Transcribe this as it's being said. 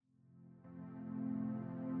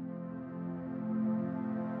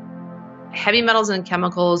heavy metals and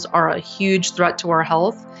chemicals are a huge threat to our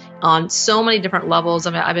health on so many different levels. I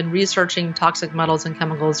mean, I've been researching toxic metals and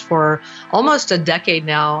chemicals for almost a decade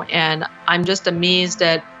now, and I'm just amazed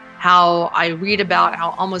at how I read about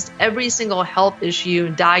how almost every single health issue,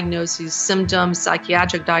 diagnosis, symptoms,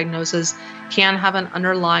 psychiatric diagnosis can have an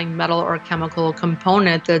underlying metal or chemical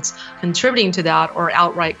component that's contributing to that or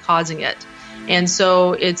outright causing it. And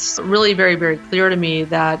so it's really very, very clear to me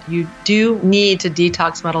that you do need to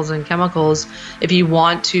detox metals and chemicals if you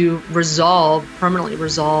want to permanently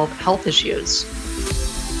resolve health issues.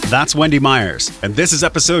 That's Wendy Myers, and this is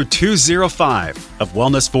episode 205 of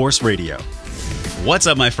Wellness Force Radio. What's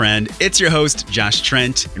up, my friend? It's your host, Josh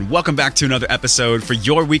Trent, and welcome back to another episode for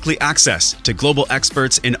your weekly access to global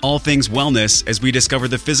experts in all things wellness as we discover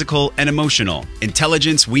the physical and emotional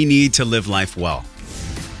intelligence we need to live life well.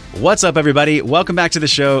 What's up, everybody? Welcome back to the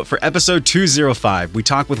show. For episode 205, we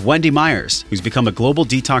talk with Wendy Myers, who's become a global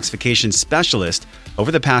detoxification specialist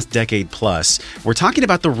over the past decade plus. We're talking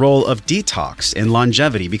about the role of detox in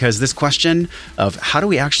longevity, because this question of how do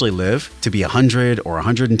we actually live to be 100 or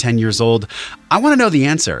 110 years old, I want to know the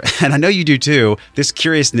answer. And I know you do too. This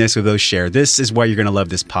curiousness we both share. This is why you're going to love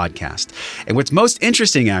this podcast. And what's most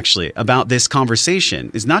interesting, actually, about this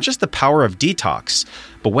conversation is not just the power of detox,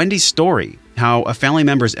 but Wendy's story, how a family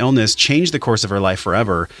member's illness changed the course of her life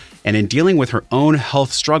forever. And in dealing with her own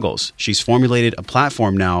health struggles, she's formulated a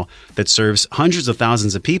platform now that serves hundreds of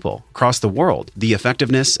thousands of people across the world. The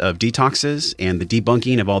effectiveness of detoxes and the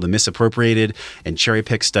debunking of all the misappropriated and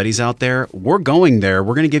cherry-picked studies out there. We're going there.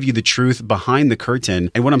 We're going to give you the truth behind the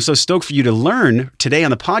curtain. And what I'm so stoked for you to learn today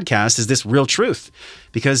on the podcast is this real truth.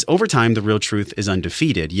 Because over time, the real truth is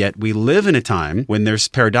undefeated. Yet we live in a time when there's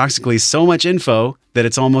paradoxically so much info that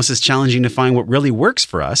it's almost as challenging to find what really works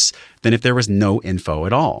for us than if there was no info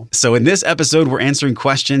at all. So in this episode, we're answering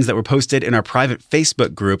questions that were posted in our private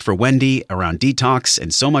Facebook group for Wendy around detox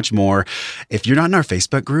and so much more. If you're not in our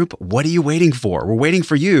Facebook group, what are you waiting for? We're waiting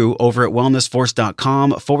for you over at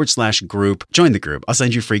wellnessforce.com/group. Join the group. I'll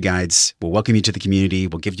send you free guides. We'll welcome you to the community.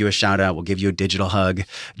 We'll give you a shout out. We'll give you a digital hug.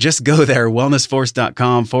 Just go there,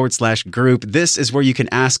 wellnessforce.com/group. This is where you can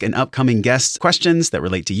ask an upcoming guest questions that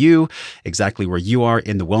relate to you, exactly where you are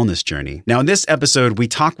in the wellness journey. Now, in this episode, we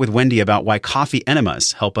talk with Wendy about why coffee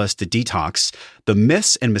enemas help us to detox, the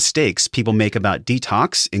myths and mistakes people make about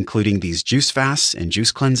detox, including these juice fasts and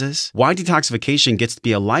juice cleanses, why detoxification gets to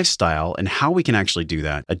be a lifestyle and how we can actually do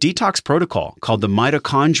that, a detox protocol called the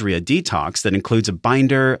mitochondria detox that includes a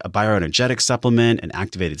binder, a bioenergetic supplement, and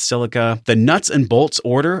activated silica, the nuts and bolts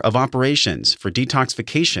order of operations for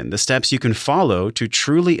detoxification, the steps you can follow to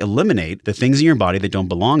truly eliminate the things in your body that don't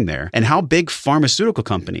belong there, and how big pharmaceutical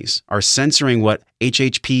companies are censoring what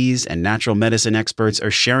HHPs and natural medicine experts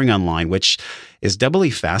are sharing online, which is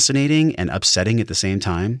doubly fascinating and upsetting at the same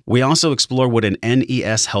time. We also explore what an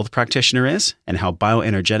NES health practitioner is and how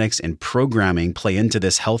bioenergetics and programming play into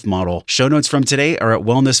this health model. Show notes from today are at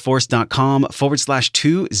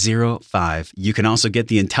wellnessforce.com/205. You can also get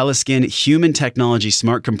the IntelliSkin Human Technology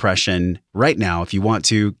Smart Compression right now if you want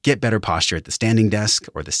to get better posture at the standing desk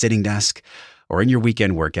or the sitting desk, or in your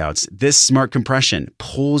weekend workouts. This smart compression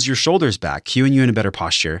pulls your shoulders back, cueing you in a better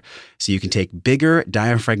posture so you can take bigger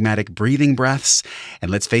diaphragmatic breathing breaths. And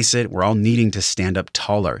let's face it, we're all needing to stand up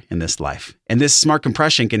taller in this life. And this smart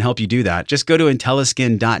compression can help you do that. Just go to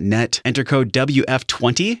IntelliSkin.net, enter code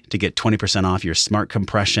WF20 to get 20% off your smart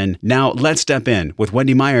compression. Now let's step in with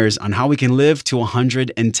Wendy Myers on how we can live to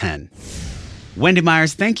 110. Wendy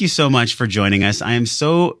Myers, thank you so much for joining us. I am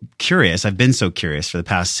so curious. I've been so curious for the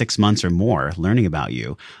past 6 months or more learning about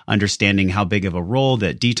you, understanding how big of a role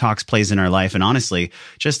that detox plays in our life, and honestly,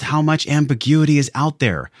 just how much ambiguity is out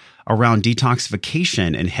there around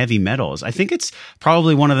detoxification and heavy metals. I think it's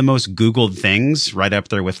probably one of the most Googled things, right up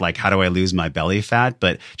there with like, how do I lose my belly fat?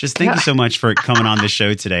 But just thank you so much for coming on the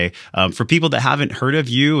show today. For people that haven't heard of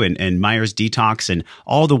you and Myers Detox and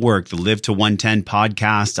all the work, the Live to 110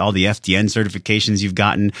 podcast, all the FDN certifications you've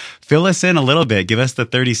gotten, fill us in a little bit. Give us the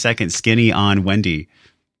 30-second skinny on Wendy.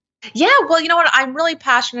 Yeah, well, you know what? I'm really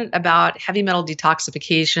passionate about heavy metal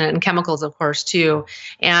detoxification and chemicals, of course, too.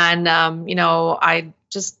 And,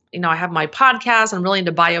 I have my podcast. I'm really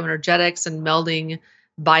into bioenergetics and melding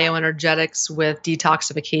bioenergetics with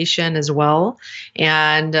detoxification as well,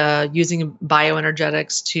 and using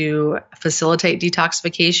bioenergetics to facilitate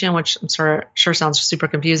detoxification, which I'm sure sounds super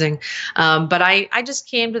confusing. But I just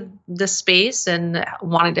came to this space and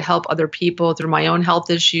wanted to help other people through my own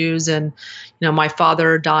health issues, and my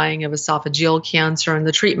father dying of esophageal cancer and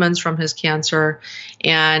the treatments from his cancer.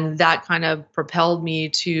 And that kind of propelled me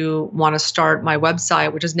to want to start my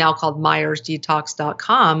website, which is now called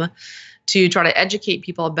MyersDetox.com, to try to educate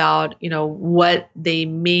people about, what they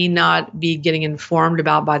may not be getting informed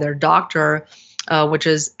about by their doctor, which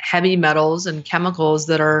is heavy metals and chemicals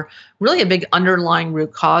that are really a big underlying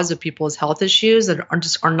root cause of people's health issues that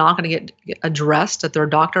are not going to get addressed at their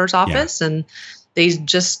doctor's office. Yeah. And they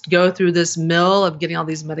just go through this mill of getting all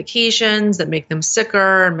these medications that make them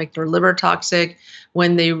sicker and make their liver toxic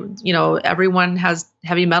when they, everyone has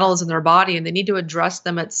heavy metals in their body and they need to address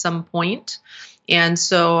them at some point. And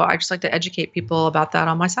so I just like to educate people about that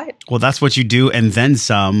on my site. Well, that's what you do. And then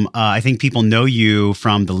some. I think people know you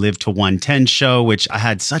from the Live to 110 show, which I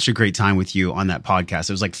had such a great time with you on that podcast.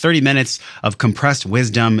 It was like 30 minutes of compressed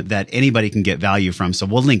wisdom that anybody can get value from. So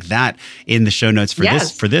we'll link that in the show notes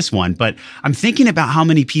for this one. But I'm thinking about how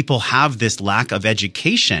many people have this lack of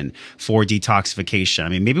education for detoxification. I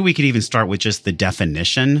mean, maybe we could even start with just the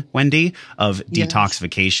definition, Wendy, of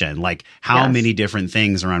detoxification. Like how many different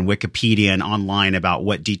things are on Wikipedia and online about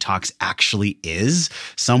what detox actually is.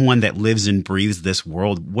 Someone that lives and breathes this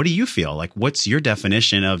world. What do you feel like? What's your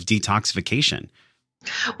definition of detoxification?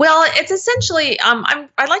 Well, it's essentially, I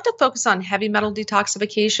like to focus on heavy metal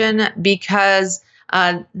detoxification because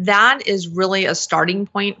that is really a starting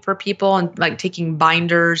point for people, and like taking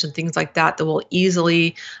binders and things like that will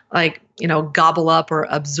easily gobble up or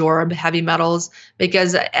absorb heavy metals,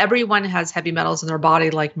 because everyone has heavy metals in their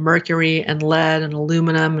body like mercury and lead and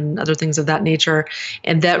aluminum and other things of that nature.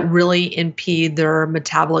 And that really impede their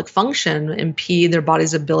metabolic function, impede their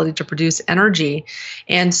body's ability to produce energy.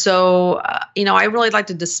 And so, I really like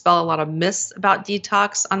to dispel a lot of myths about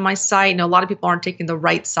detox on my site. A lot of people aren't taking the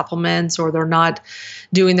right supplements, or they're not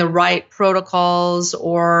doing the right protocols,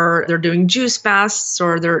 or they're doing juice fasts,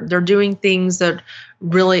 or they're doing things that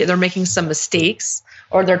really they're making some mistakes,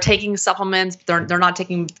 or they're taking supplements, but they're not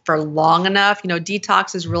taking for long enough.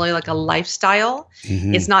 Detox is really like a lifestyle.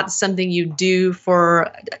 Mm-hmm. It's not something you do for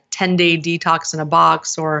a 10-day detox in a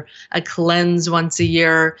box or a cleanse once a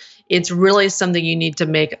year. It's really something you need to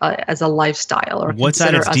make as a lifestyle. Or what's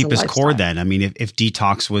at its deepest core then? I mean, if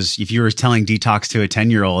you were telling detox to a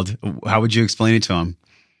 10-year-old, how would you explain it to him?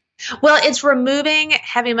 Well, it's removing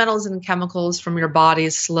heavy metals and chemicals from your body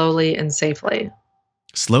slowly and safely.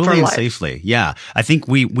 Slowly and safely. Yeah. I think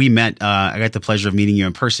we met, I got the pleasure of meeting you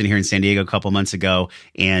in person here in San Diego a couple months ago.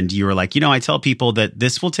 And you were like, I tell people that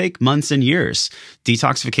this will take months and years.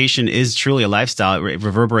 Detoxification is truly a lifestyle. It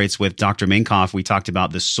reverberates with Dr. Minkoff. We talked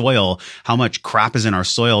about the soil, how much crap is in our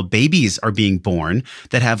soil. Babies are being born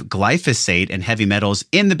that have glyphosate and heavy metals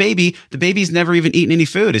in the baby. The baby's never even eaten any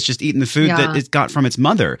food. It's just eaten the food that it got from its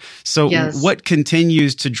mother. So what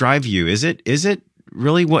continues to drive you? Is it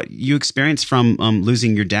really what you experienced from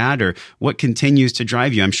losing your dad, or what continues to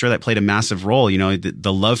drive you? I'm sure that played a massive role.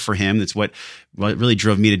 The love for him. That's what really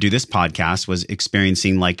drove me to do this podcast, was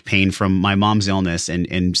experiencing like pain from my mom's illness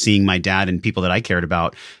and seeing my dad and people that I cared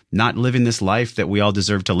about not living this life that we all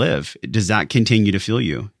deserve to live. Does that continue to fuel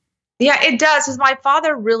you? Yeah, it does. Because my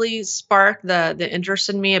father really sparked the interest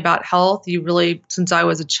in me about health. He really, since I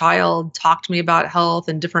was a child, talked to me about health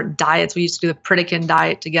and different diets. We used to do the Pritikin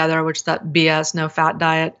diet together, which is that BS, no fat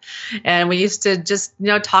diet. And we used to just,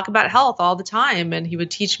 talk about health all the time. And he would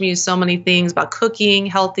teach me so many things about cooking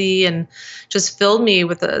healthy, and just filled me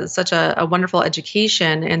with such a wonderful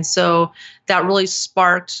education. And so that really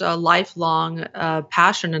sparked a lifelong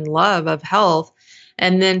passion and love of health.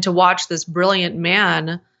 And then to watch this brilliant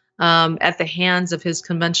man at the hands of his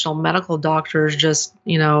conventional medical doctors just,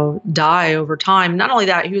 die over time. Not only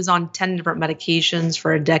that, he was on 10 different medications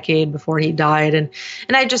for a decade before he died. And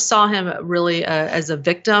I just saw him really as a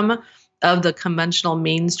victim of the conventional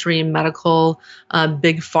mainstream medical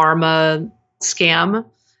big pharma scam.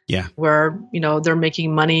 Yeah. Where, they're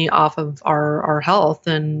making money off of our health,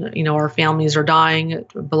 and, our families are dying.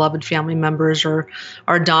 Beloved family members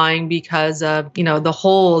are dying because of, the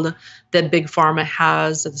hold that big pharma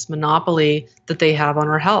has, of this monopoly that they have on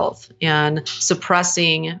our health, and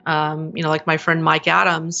suppressing, like my friend Mike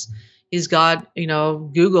Adams, he's got,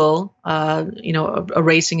 Google,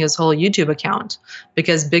 erasing his whole YouTube account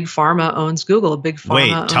because big pharma owns Google. Big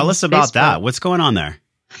pharma. Wait, tell us about that. What's going on there?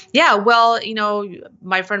 Yeah, well,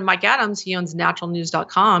 my friend Mike Adams, he owns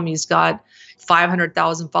naturalnews.com. He's got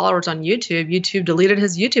 500,000 followers on YouTube. YouTube deleted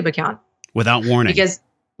his YouTube account. Without warning.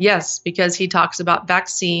 Because he talks about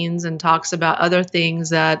vaccines and talks about other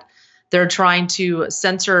things that they're trying to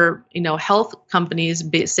censor, health companies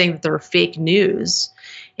saying that they're fake news.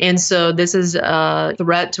 And so this is a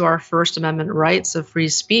threat to our First Amendment rights of free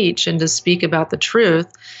speech and to speak about the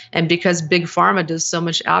truth. And because Big Pharma does so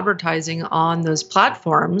much advertising on those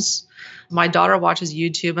platforms, my daughter watches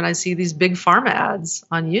YouTube and I see these Big Pharma ads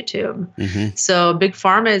on YouTube. So Big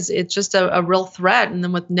Pharma it's just a real threat. And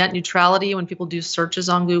then with net neutrality, when people do searches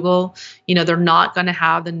on Google, they're not going to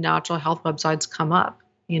have the natural health websites come up.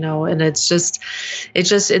 And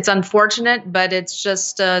it's unfortunate, but it's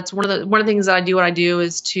one of the things that I do. What I do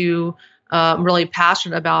is I'm really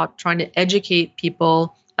passionate about trying to educate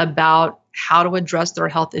people about how to address their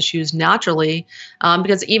health issues naturally.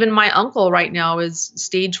 Because even my uncle right now is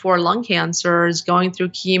stage 4 lung cancer, is going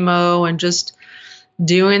through chemo and just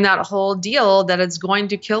doing that whole deal that it's going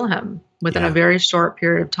to kill him within a very short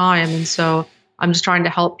period of time. And so I'm just trying to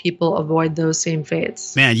help people avoid those same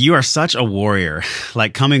fates. Man, you are such a warrior.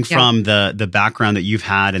 Like coming from the background that you've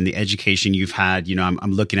had and the education you've had,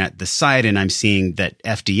 I'm looking at the site and I'm seeing that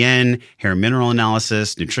FDN, hair mineral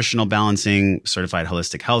analysis, nutritional balancing, certified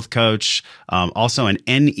holistic health coach, also an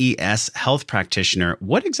NES health practitioner.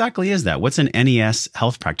 What exactly is that? What's an NES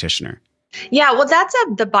health practitioner? Yeah, well, that's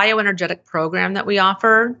the bioenergetic program that we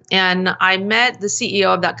offer. And I met the CEO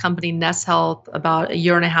of that company, Ness Health, about a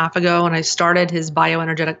year and a half ago, and I started his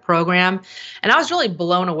bioenergetic program. And I was really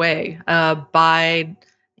blown away by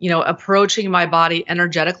approaching my body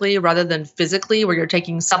energetically rather than physically, where you're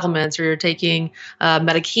taking supplements or you're taking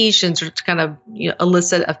medications or to kind of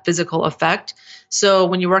elicit a physical effect. So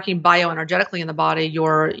when you're working bioenergetically in the body,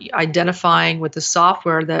 you're identifying with the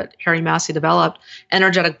software that Harry Massey developed,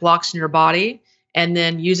 energetic blocks in your body, and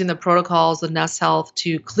then using the protocols of Ness Health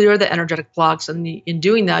to clear the energetic blocks. And in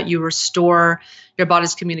doing that, you restore your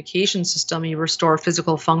body's communication system, you restore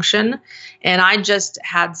physical function. And I just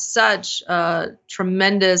had such a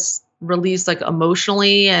tremendous release, like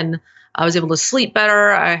emotionally, and I was able to sleep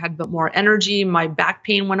better. I had a bit more energy. My back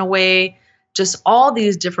pain went away. Just all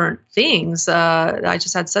these different things. I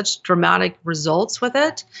just had such dramatic results with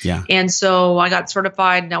it. Yeah. And so I got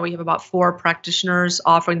certified. Now we have about 4 practitioners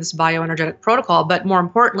offering this bioenergetic protocol. But more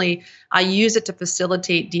importantly, I use it to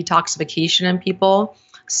facilitate detoxification in people.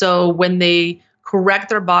 So when they correct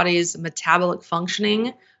their body's metabolic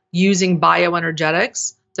functioning using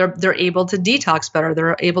bioenergetics, they're able to detox better.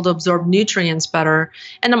 They're able to absorb nutrients better.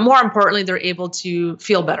 And then more importantly, they're able to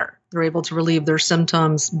feel better. They're able to relieve their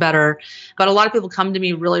symptoms better. But a lot of people come to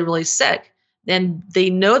me really, really sick, and they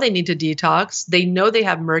know they need to detox. They know they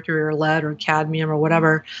have mercury or lead or cadmium or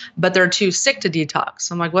whatever, but they're too sick to detox.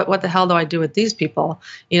 I'm like, what the hell do I do with these people?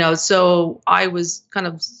 So I was kind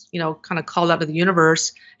of called out of the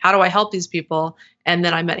universe. How do I help these people? And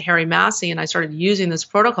then I met Harry Massey and I started using this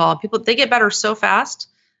protocol. People, they get better so fast.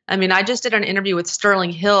 I mean, I just did an interview with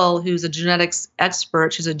Sterling Hill, who's a genetics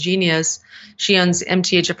expert. She's a genius. She owns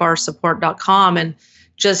mthfrsupport.com, and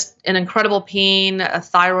just an incredible pain, a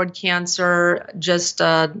thyroid cancer, just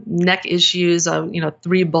neck issues,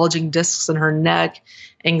 3 bulging discs in her neck,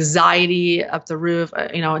 anxiety up the roof,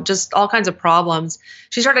 just all kinds of problems.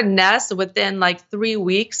 She started Ness within like 3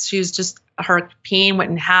 weeks. Her pain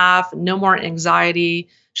went in half, no more anxiety.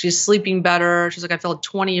 She's sleeping better. She's like, I feel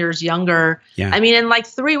 20 years younger. Yeah. I mean, in like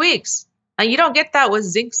 3 weeks. And you don't get that with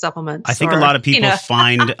zinc supplements. I think a lot of people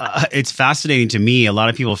find, it's fascinating to me, a lot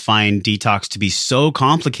of people find detox to be so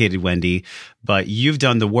complicated, Wendy, but you've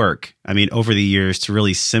done the work, I mean, over the years to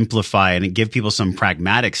really simplify and give people some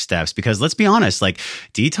pragmatic steps. Because let's be honest, like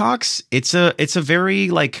detox, it's a very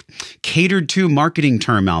like catered to marketing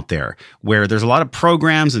term out there where there's a lot of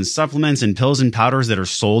programs and supplements and pills and powders that are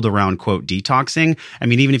sold around, quote, detoxing. I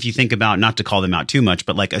mean, even if you think about, not to call them out too much,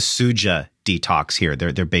 but like Asuja Detox here,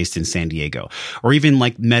 they're based in San Diego, or even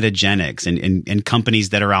like Metagenics and companies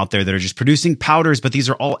that are out there that are just producing powders, but these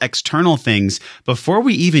are all external things. Before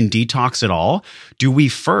we even detox at all, do we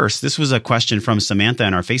first, this was a question from Samantha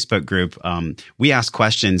in our Facebook group. We ask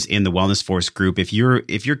questions in the Wellness Force group. If you're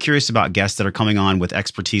curious about guests that are coming on with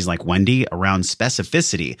expertise like Wendy around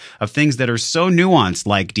specificity of things that are so nuanced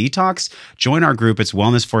like detox, join our group. It's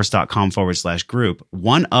wellnessforce.com/group.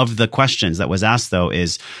 One of the questions that was asked though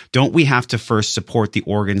is, don't we have to first support the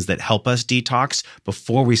organs that help us detox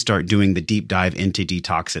before we start doing the deep dive into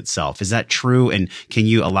detox itself? Is that true? And can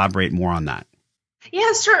you elaborate more on that?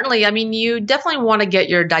 Yeah, certainly. I mean, you definitely want to get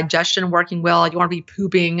your digestion working well. You want to be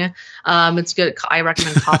pooping. It's good. I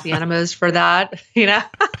recommend coffee enemas for that,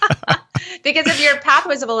 because if your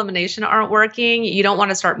pathways of elimination aren't working, you don't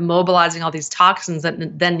want to start mobilizing all these toxins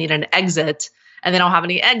that then need an exit. And they don't have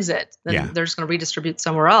any exit, then they're just going to redistribute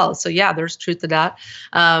somewhere else. So yeah, there's truth to that.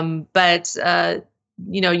 But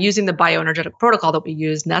using the bioenergetic protocol that we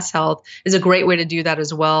use, Ness Health, is a great way to do that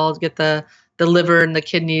as well, to get the the liver and the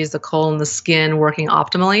kidneys, the colon, the skin working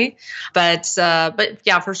optimally. But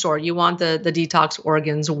yeah, for sure, you want the detox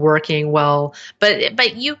organs working well. But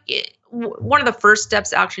one of the first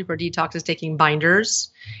steps actually for detox is taking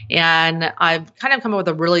binders. And I've kind of come up with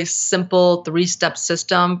a really simple 3-step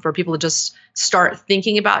system for people to just start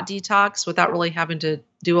thinking about detox without really having to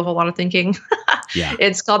do a whole lot of thinking. Yeah.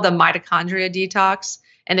 It's called the mitochondria detox.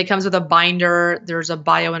 And it comes with a binder. There's a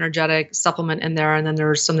bioenergetic supplement in there. And then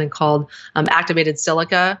there's something called activated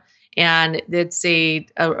silica. And it's a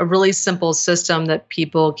really simple system that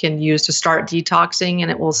people can use to start detoxing.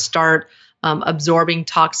 And it will start absorbing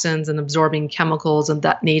toxins and absorbing chemicals of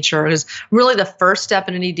that nature. Because really the first step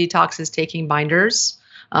in any detox is taking binders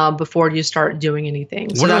before you start doing anything.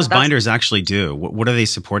 What do those binders actually do? What are they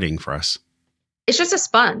supporting for us? It's just a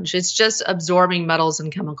sponge. It's just absorbing metals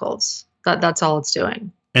and chemicals. That's all it's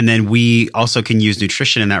doing. And then we also can use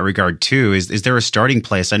nutrition in that regard too. Is there a starting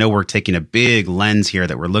place? I know we're taking a big lens here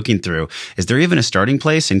that we're looking through. Is there even a starting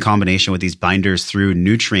place in combination with these binders through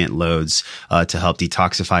nutrient loads to help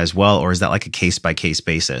detoxify as well? Or is that like a case-by-case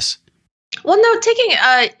basis? Well, no, taking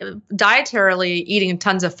dietarily, eating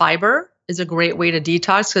tons of fiber is a great way to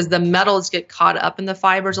detox because the metals get caught up in the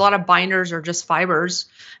fibers. A lot of binders are just fibers,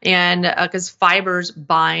 and because fibers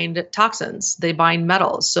bind toxins, they bind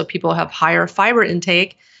metals. So people have higher fiber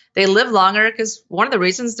intake. They live longer because one of the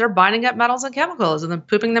reasons they're binding up metals and chemicals and then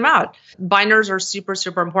pooping them out. Binders are super,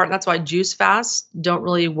 super important. That's why juice fasts don't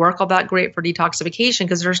really work all that great for detoxification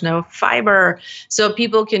because there's no fiber. So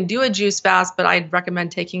people can do a juice fast, but I'd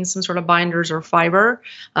recommend taking some sort of binders or fiber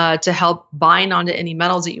to help bind onto any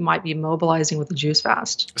metals that you might be mobilizing with the juice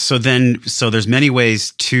fast. So there's many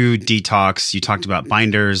ways to detox. You talked about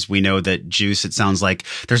binders. We know that juice, it sounds like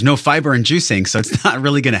there's no fiber in juicing, so it's not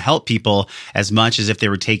really going to help people as much as if they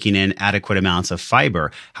were taking in adequate amounts of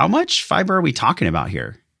fiber. How much fiber are we talking about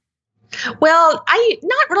here? Well,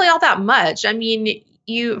 not really all that much. I mean,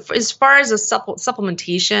 as far as a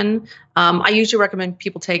supplementation, I usually recommend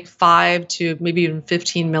people take 5 to maybe even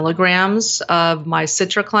 15 milligrams of my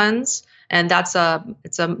CitraCleanse. And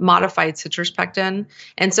it's a modified citrus pectin.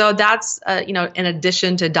 And so that's, in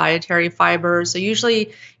addition to dietary fiber. So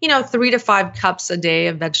usually, 3 to 5 cups a day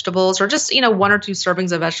of vegetables or just, 1 or 2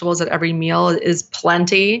 servings of vegetables at every meal is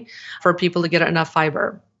plenty for people to get enough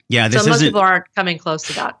fiber. Yeah, so most people aren't coming close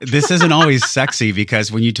to that. This isn't always sexy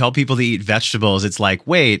because when you tell people to eat vegetables, it's like,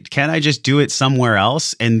 wait, can't I just do it somewhere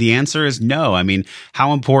else? And the answer is no. I mean,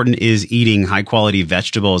 how important is eating high quality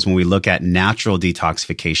vegetables when we look at natural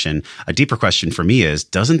detoxification? A deeper question for me is,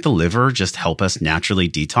 doesn't the liver just help us naturally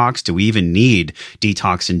detox? Do we even need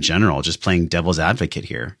detox in general? Just playing devil's advocate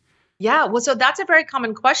here. Yeah, well, so that's a very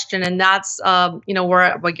common question. And that's,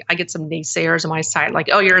 where I get some naysayers on my site, like,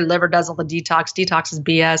 oh, your liver does all the detox. Detox is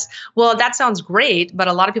BS. Well, that sounds great, but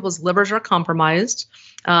a lot of people's livers are compromised.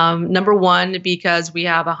 Number one, because we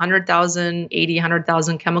have 100,000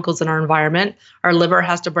 chemicals in our environment. Our liver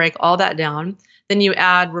has to break all that down. Then you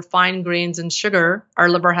add refined grains and sugar. Our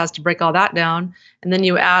liver has to break all that down. And then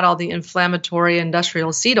you add all the inflammatory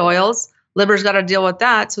industrial seed oils. Liver's got to deal with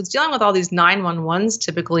that. So it's dealing with all these 911s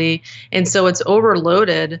typically. And so it's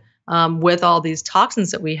overloaded with all these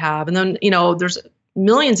toxins that we have. And then, there's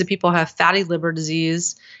millions of people have fatty liver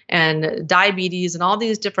disease and diabetes and all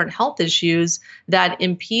these different health issues that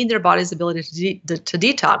impede their body's ability to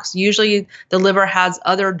detox. Usually the liver has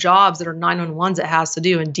other jobs that are 911s it has to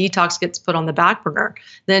do, and detox gets put on the back burner.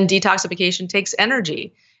 Then detoxification takes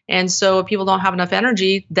energy. And so if people don't have enough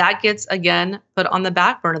energy, that gets, again, put on the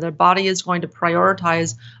back burner. Their body is going to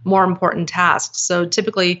prioritize more important tasks. So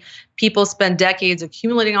typically, people spend decades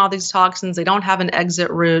accumulating all these toxins. They don't have an exit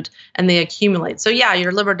route, and they accumulate. So yeah,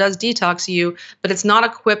 your liver does detox you, but it's not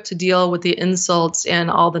equipped to deal with the insults and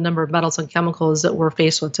all the number of metals and chemicals that we're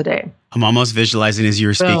faced with today. I'm almost visualizing as you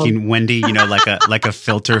were speaking, Wendy, like a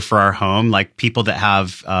filter for our home, like people that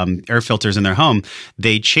have air filters in their home,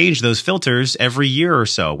 they change those filters every year or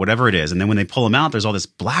so, whatever it is. And then when they pull them out, there's all this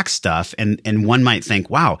black stuff. And one might think,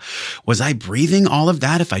 wow, was I breathing all of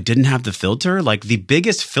that if I didn't have the filter? Like the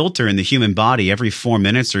biggest filter in the human body, every 4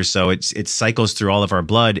 minutes or so, it cycles through all of our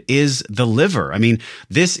blood, is the liver. I mean,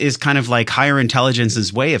 this is kind of like higher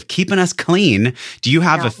intelligence's way of keeping us clean. Do you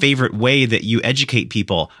have a favorite way that you educate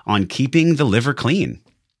people on keeping the liver clean?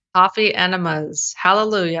 Coffee enemas.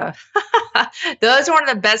 Hallelujah. Those are one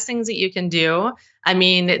of the best things that you can do. I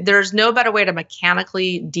mean, there's no better way to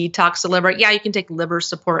mechanically detox the liver. Yeah, you can take liver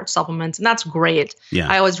support supplements, and that's great. Yeah.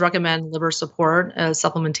 I always recommend liver support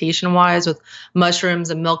supplementation wise with mushrooms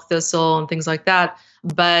and milk thistle and things like that.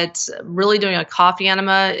 But really doing a coffee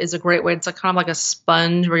enema is a great way. It's kind of like a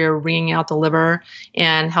sponge where you're wringing out the liver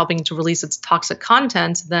and helping to release its toxic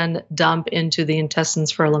contents, then dump into the intestines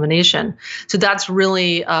for elimination. So that's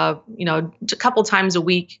really, a couple times a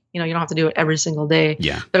week. You don't have to do it every single day.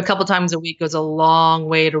 Yeah. But a couple times a week goes a long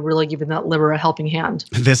way to really giving that liver a helping hand.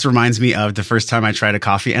 This reminds me of the first time I tried a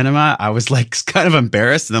coffee enema. I was like kind of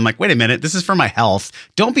embarrassed. And I'm like, wait a minute, this is for my health.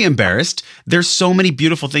 Don't be embarrassed. There's so many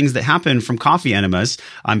beautiful things that happen from coffee enemas.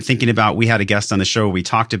 I'm thinking about, we had a guest on the show. We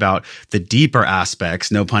talked about the deeper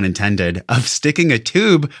aspects, no pun intended, of sticking a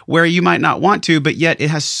tube where you might not want to, but yet it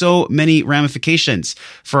has so many ramifications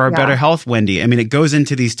for our better health, Wendy. I mean, it goes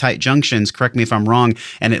into these tight junctions, correct me if I'm wrong,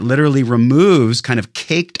 and it literally removes kind of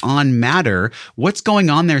caked on matter. What's going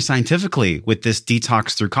on there scientifically with this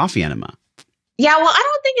detox through coffee enema? Yeah, well,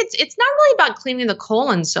 I don't think it's not really about cleaning the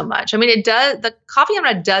colon so much. I mean, the coffee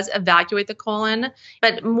enema does evacuate the colon,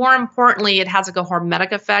 but more importantly, it has like a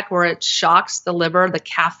hormetic effect where it shocks the liver. The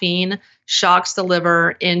caffeine shocks the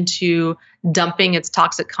liver into dumping its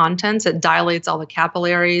toxic contents. It dilates all the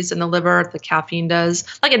capillaries in the liver. The caffeine does,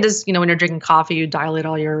 like it does, when you're drinking coffee, you dilate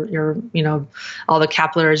all your all the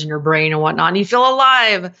capillaries in your brain and whatnot, and you feel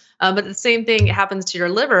alive. But the same thing happens to your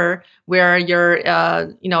liver, where you're,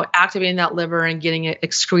 activating that liver and getting it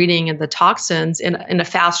excreting the toxins in a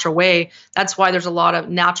faster way. That's why there's a lot of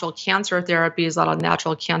natural cancer therapies, a lot of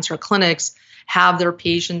natural cancer clinics have their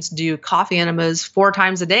patients do coffee enemas 4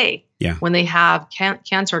 times a day. Yeah. When they have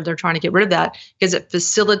cancer, they're trying to get rid of that because it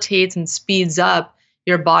facilitates and speeds up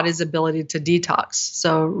your body's ability to detox.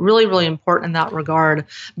 So really, really important in that regard.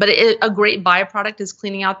 But a great byproduct is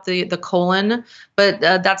cleaning out the colon, but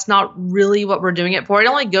that's not really what we're doing it for. It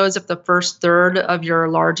only goes up the first third of your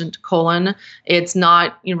large colon. It's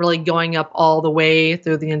not really going up all the way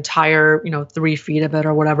through the entire, 3 feet of it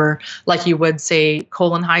or whatever, like you would say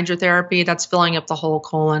colon hydrotherapy. That's filling up the whole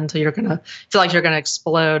colon until you're going to feel like you're going to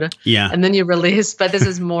explode. Yeah. And then you release. But this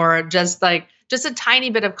is more just a tiny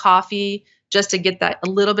bit of coffee, just to get that a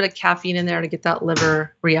little bit of caffeine in there to get that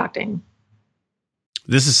liver reacting.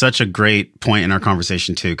 This is such a great point in our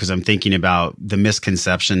conversation too, because I'm thinking about the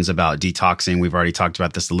misconceptions about detoxing. We've already talked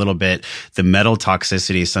about this a little bit. The metal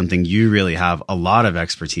toxicity is something you really have a lot of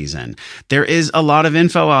expertise in. There is a lot of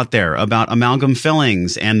info out there about amalgam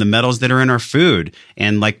fillings and the metals that are in our food.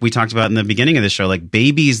 And like we talked about in the beginning of the show, like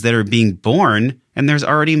babies that are being born and there's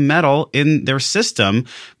already metal in their system.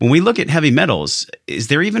 When we look at heavy metals, is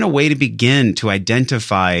there even a way to begin to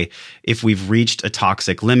identify if we've reached a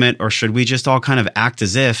toxic limit, or should we just all kind of act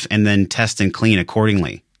as if and then test and clean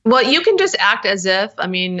accordingly? Well, you can just act as if. I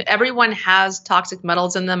mean, everyone has toxic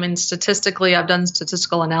metals in them. And statistically, I've done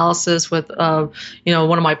statistical analysis with, one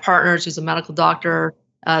of my partners who's a medical doctor,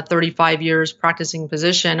 35 years practicing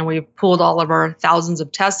physician, and we've pulled all of our thousands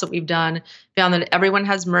of tests that we've done, found that everyone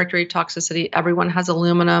has mercury toxicity, everyone has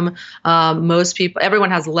aluminum,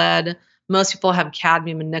 everyone has lead, most people have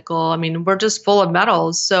cadmium and nickel. I mean, we're just full of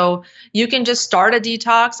metals. So you can just start a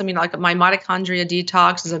detox. I mean, like my mitochondria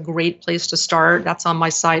detox is a great place to start. That's on my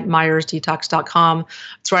site, myersdetox.com.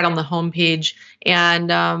 It's right on the homepage.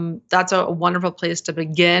 And that's a wonderful place to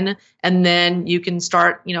begin. And then you can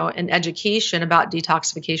start, an education about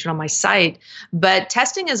detoxification on my site. But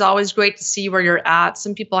testing is always great to see where you're at.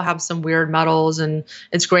 Some people have some weird metals, and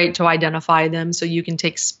it's great to identify them so you can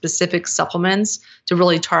take specific supplements to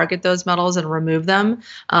really target those metals and remove them.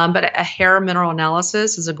 But a hair mineral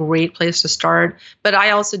analysis is a great place to start. But I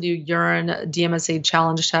also do urine, DMSA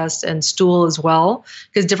challenge test, and stool as well,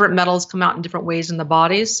 because different metals come out in different ways in the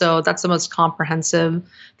body. So that's the most comprehensive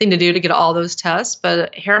thing to do to get all those tests.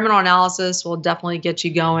 But hair mineral analysis will definitely get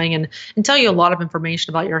you going and tell you a lot of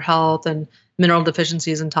information about your health and mineral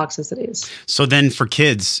deficiencies and toxicities. So then for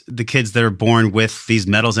kids, the kids that are born with these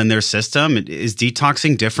metals in their system, is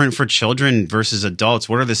detoxing different for children versus adults?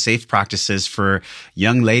 What are the safe practices for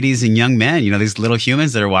young ladies and young men? These little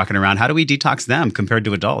humans that are walking around. How do we detox them compared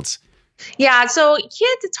to adults? Yeah, so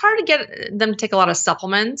kids, it's hard to get them to take a lot of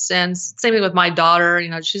supplements. And same thing with my daughter.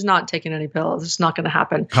 She's not taking any pills. It's not going to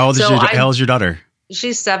happen. How old is your daughter?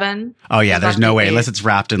 She's 7. Oh yeah, She's there's about to no be way 8. unless it's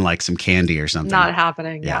wrapped in like some candy or something. Not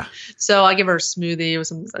happening. Yeah. Yeah. So I give her a smoothie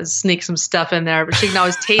with sneak some stuff in there, but she can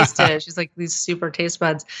always taste it. She's like these super taste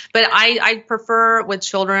buds. But I prefer with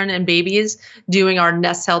children and babies doing our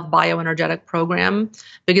Nest Health bioenergetic program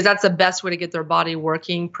because that's the best way to get their body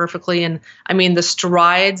working perfectly. And I mean, the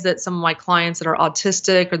strides that some of my clients that are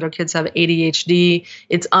autistic or their kids have ADHD,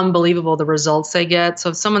 it's unbelievable the results they get. So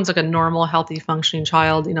if someone's like a normal, healthy, functioning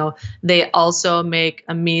child, they also make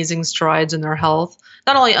amazing strides in their health,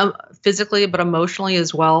 not only physically, but emotionally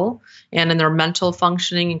as well, and in their mental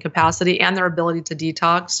functioning and capacity and their ability to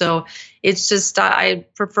detox. So it's just, I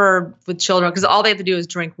prefer with children because all they have to do is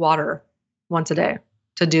drink water once a day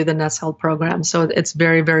to do the Nest Health program. So it's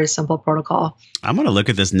very, very simple protocol. I'm going to look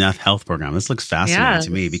at this Nest Health program. This looks fascinating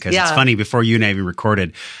to me because it's funny. Before you and I even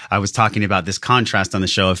recorded, I was talking about this contrast on the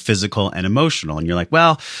show of physical and emotional. And you're like,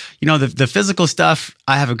 well, the physical stuff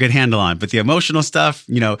I have a good handle on, but the emotional stuff,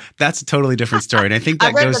 that's a totally different story. And I think that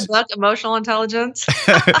I've read the book, Emotional Intelligence.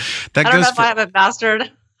 I don't know if I haven't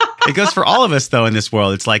mastered. It goes for all of us, though, in this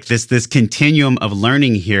world. It's like this continuum of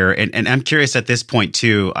learning here. And I'm curious at this point,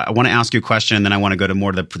 too. I want to ask you a question, and then I want to go to more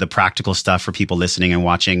of the practical stuff for people listening and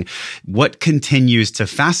watching. What continues to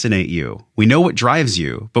fascinate you? We know what drives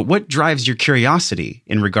you, but what drives your curiosity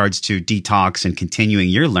in regards to detox and continuing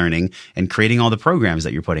your learning and creating all the programs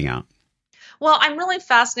that you're putting out? Well, I'm really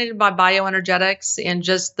fascinated by bioenergetics and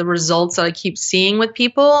just the results that I keep seeing with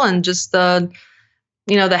people and just the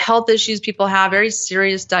health issues people have, very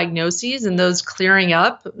serious diagnoses, and those clearing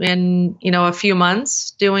up in, a few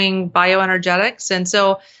months doing bioenergetics. And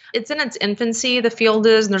so it's in its infancy, the field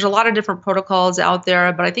is, and there's a lot of different protocols out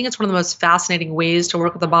there, but I think it's one of the most fascinating ways to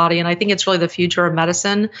work with the body. And I think it's really the future of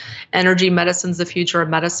medicine. Energy medicine's the future of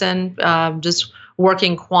medicine, just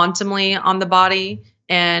working quantumly on the body.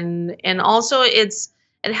 And also it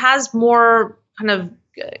has more kind of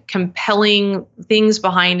compelling things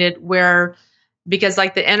behind it because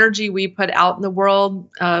like the energy we put out in the world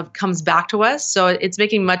comes back to us. So it's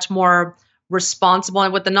making much more responsible.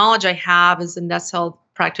 And with the knowledge I have as a Nest Health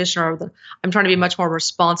practitioner, I'm trying to be much more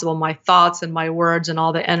responsible in my thoughts and my words and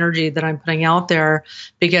all the energy that I'm putting out there,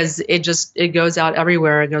 because it goes out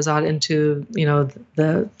everywhere. It goes out into,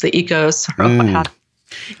 the ecos or what have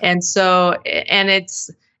you. And so, and it's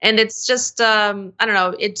just, I don't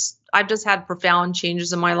know, I've just had profound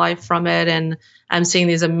changes in my life from it. And I'm seeing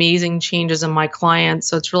these amazing changes in my clients.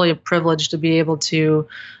 So it's really a privilege to be able to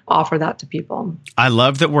offer that to people. I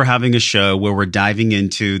love that we're having a show where we're diving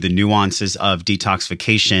into the nuances of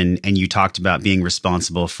detoxification. And you talked about being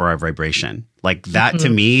responsible for our vibration. Like that to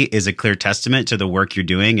me is a clear testament to the work you're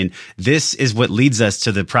doing. And this is what leads us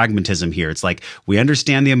to the pragmatism here. It's like we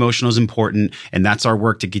understand the emotional is important, and that's our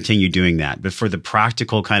work to continue doing that. But for the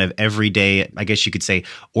practical kind of everyday, I guess you could say,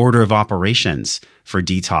 order of operations for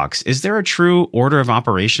detox, is there a true order of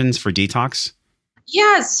operations for detox?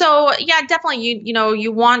 Yeah. So yeah, definitely.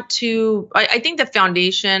 You want to, I think the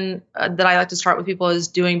foundation that I like to start with people is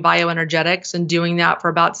doing bioenergetics and doing that for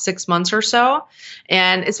about 6 months or so.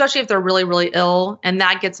 And especially if they're really, really ill, and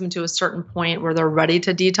that gets them to a certain point where they're ready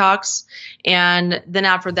to detox. And then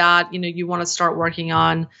after that, you want to start working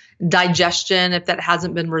on digestion if that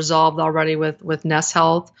hasn't been resolved already with Nest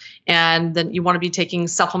Health. And then you want to be taking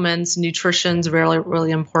supplements. Nutrition's really,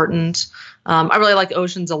 really important. I really like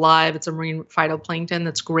Oceans Alive. It's a marine phytoplankton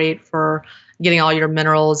that's great for getting all your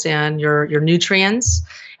minerals and your nutrients.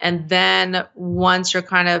 And then once you're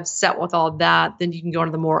kind of set with all of that, then you can go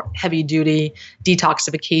into the more heavy duty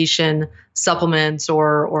detoxification supplements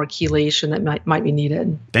or chelation that might be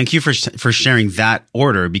needed. Thank you for sharing that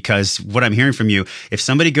order, because what I'm hearing from you, if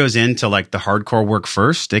somebody goes into like the hardcore work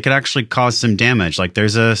first, it could actually cause some damage. Like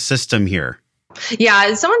there's a system here. Yeah,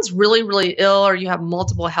 if someone's really, really ill or you have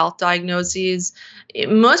multiple health diagnoses,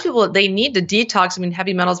 most people, they need to detox. I mean,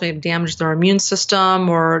 heavy metals may damage their immune system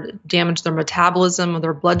or damage their metabolism or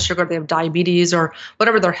their blood sugar. They have diabetes or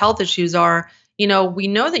whatever their health issues are. We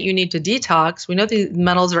know that you need to detox. We know the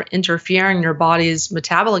metals are interfering in your body's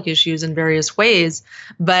metabolic issues in various ways.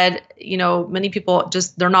 But, many people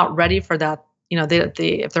they're not ready for that.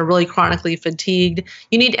 If they're really chronically fatigued,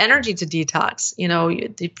 you need energy to detox.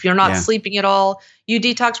 If you're not sleeping at all, you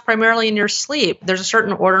detox primarily in your sleep. There's a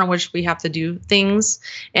certain order in which we have to do things.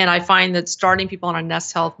 And I find that starting people on a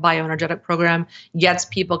Nest Health bioenergetic program gets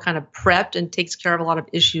people kind of prepped and takes care of a lot of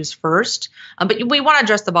issues first. But we want to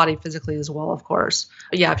address the body physically as well, of course.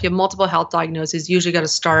 But yeah, if you have multiple health diagnoses, you usually got to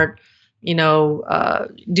start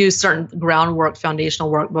do certain groundwork, foundational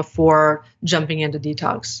work before jumping into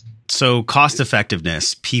detox. So cost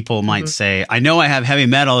effectiveness, people might say, I know I have heavy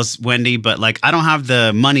metals, Wendy, but like I don't have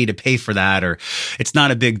the money to pay for that, or it's not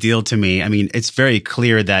a big deal to me. I mean, it's very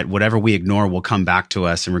clear that whatever we ignore will come back to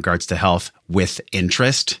us in regards to health with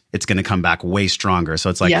interest. It's going to come back way stronger. So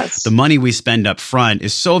it's like the money we spend up front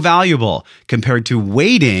is so valuable compared to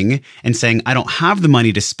waiting and saying, I don't have the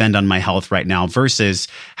money to spend on my health right now versus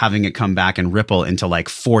having it come back and ripple into like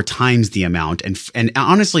 4 times the amount and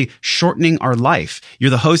honestly shortening our life. You're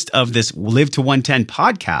the host of this Live to 110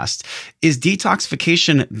 podcast. Is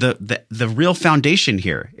detoxification the real foundation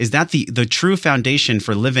here? Is that the true foundation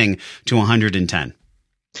for living to 110?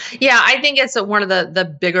 Yeah, I think it's one of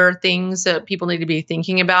the bigger things that people need to be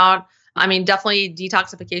thinking about. I mean, definitely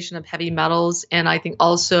detoxification of heavy metals. And I think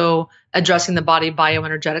also addressing the body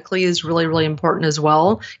bioenergetically is really, really important as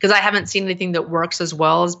well, because I haven't seen anything that works as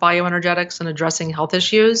well as bioenergetics in addressing health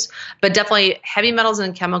issues. But definitely heavy metals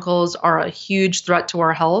and chemicals are a huge threat to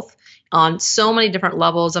our health on so many different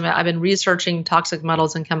levels. I mean, I've been researching toxic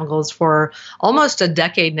metals and chemicals for almost a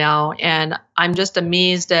decade now, and I'm just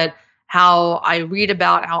amazed at how I read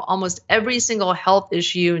about how almost every single health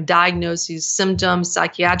issue, diagnoses, symptoms,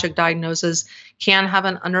 psychiatric diagnosis can have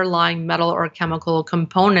an underlying metal or chemical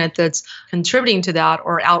component that's contributing to that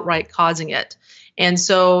or outright causing it. And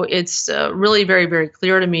so it's really very, very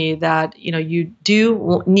clear to me that, you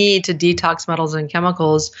do need to detox metals and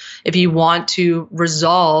chemicals if you want to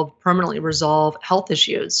permanently resolve health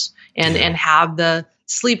issues and have the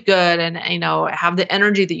sleep good and, have the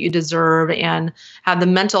energy that you deserve and have the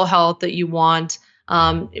mental health that you want.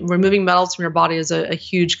 Removing metals from your body is a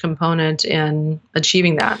huge component in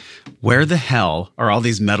achieving that. Where the hell are all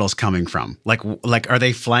these metals coming from? Like, are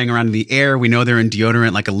they flying around in the air? We know they're in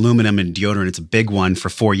deodorant, like aluminum in deodorant. It's a big one. For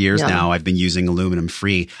 4 years now, I've been using aluminum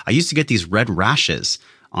free. I used to get these red rashes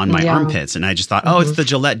on my armpits. And I just thought, it's the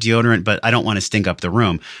Gillette deodorant, but I don't want to stink up the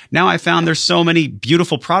room. Now I found there's so many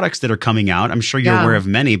beautiful products that are coming out. I'm sure you're aware of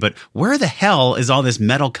many, but where the hell is all this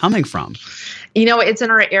metal coming from? It's in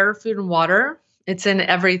our air, food, and water. It's in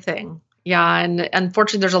everything. Yeah. And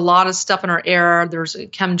unfortunately, there's a lot of stuff in our air. There's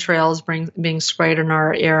chemtrails being sprayed in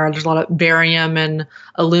our air. There's a lot of barium and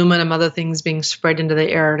aluminum, other things being sprayed into the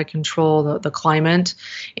air to control the climate.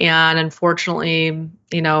 And unfortunately,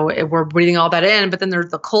 we're breathing all that in. But then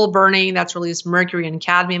there's the coal burning that's released mercury and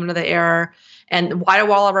cadmium into the air. And why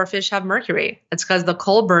do all of our fish have mercury? It's because the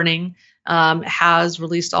coal burning has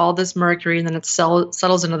released all this mercury, and then it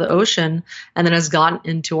settles into the ocean and then has gone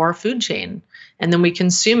into our food chain. And then we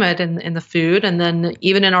consume it in the food. And then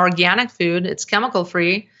even in organic food, it's chemical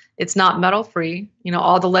free. It's not metal free.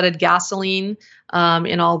 All the leaded gasoline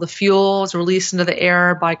and all the fuels released into the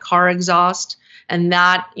air by car exhaust. And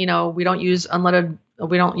that, we don't use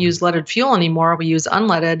leaded fuel anymore. We use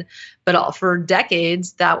unleaded. But for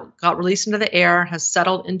decades, that got released into the air, has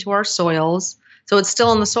settled into our soils. So it's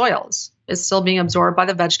still in the soils. It's still being absorbed by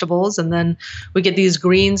the vegetables. And then we get these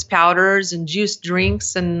greens powders and juice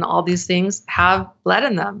drinks and all these things have lead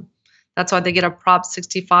in them. That's why they get a Prop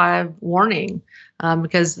 65 warning,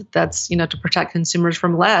 because that's, to protect consumers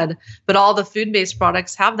from lead. But all the food-based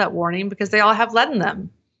products have that warning because they all have lead in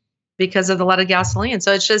them because of the leaded gasoline.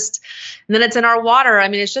 So it's just, and then it's in our water. I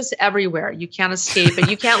mean, it's just everywhere. You can't escape it.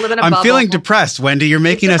 You can't live in a bubble. I'm feeling depressed, Wendy. You're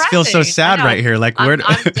making us feel so sad right here. Like, I'm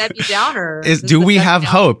Debbie Downer. Do we have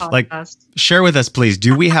hope? Podcast. Like, share with us, please.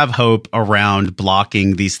 Do we have hope around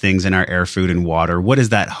blocking these things in our air, food, and water? What does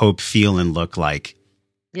that hope feel and look like?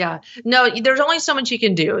 Yeah. No, there's only so much you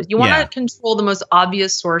can do. You want to control the most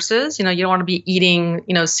obvious sources. You don't want to be eating,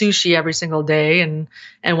 sushi every single day and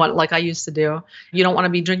what, like I used to do. You don't want to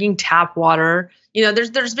be drinking tap water.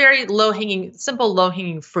 There's very simple low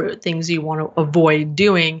hanging fruit, things you want to avoid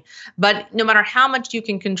doing. But no matter how much you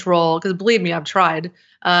can control, because believe me, I've tried,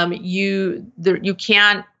 you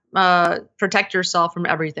can't protect yourself from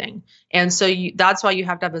everything. And so that's why you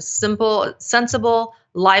have to have a simple, sensible,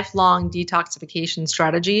 lifelong detoxification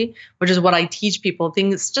strategy, which is what I teach people.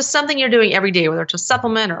 Things, just something you're doing every day, whether it's a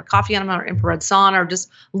supplement or a coffee enema or infrared sauna or just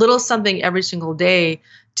little something every single day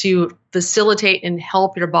to facilitate and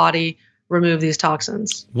help your body remove these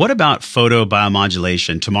toxins. What about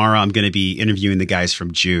photobiomodulation? Tomorrow, I'm going to be interviewing the guys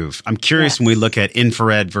from Joovv. I'm curious when we look at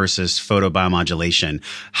infrared versus photobiomodulation,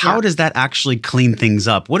 how does that actually clean things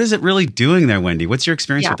up? What is it really doing there, Wendy? What's your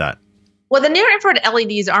experience with that? Well, the near-infrared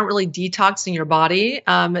LEDs aren't really detoxing your body.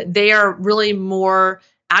 They are really more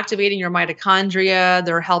activating your mitochondria.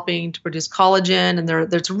 They're helping to produce collagen, and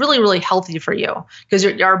that's really, really healthy for you because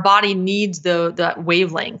our body needs that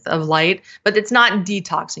wavelength of light, but it's not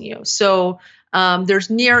detoxing you. So there's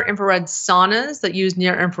near-infrared saunas that use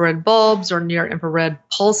near-infrared bulbs or near-infrared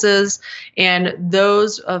pulses, and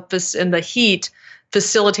those in the heat,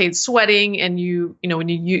 facilitate sweating, and when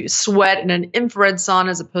you sweat in an infrared sauna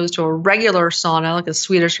as opposed to a regular sauna, like a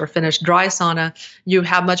Swedish or Finnish dry sauna, you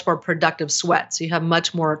have much more productive sweat. So you have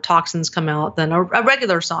much more toxins come out than a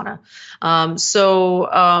regular sauna.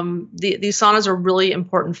 These saunas are a really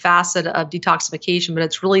important facet of detoxification, but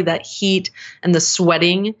it's really that heat and the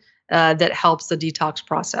sweating that helps the detox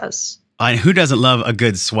process. And who doesn't love a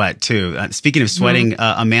good sweat too? Speaking of sweating,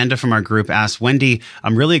 Amanda from our group asked, Wendy,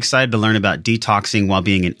 I'm really excited to learn about detoxing while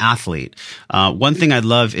being an athlete. One thing I'd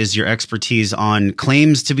love is your expertise on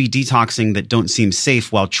claims to be detoxing that don't seem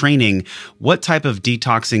safe while training. What type of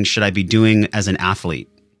detoxing should I be doing as an athlete?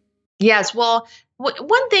 Yes, well,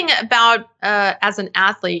 one thing about as an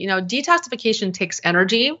athlete, detoxification takes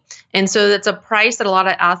energy. And so that's a price that a lot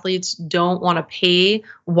of athletes don't want to pay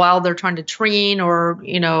while they're trying to train or,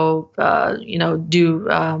 do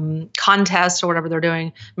contests or whatever they're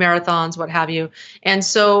doing, marathons, what have you. And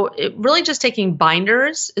so really just taking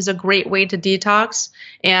binders is a great way to detox.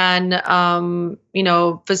 And,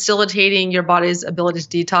 facilitating your body's ability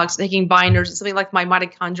to detox, taking binders, something like my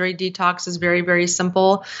mitochondria detox is very, very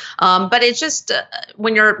simple. But it's just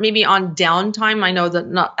when you're maybe on downtime, I know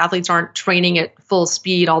that athletes aren't training at full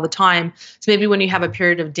speed all the time. So maybe when you have a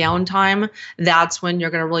period of downtime, that's when you're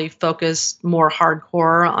going to really focus more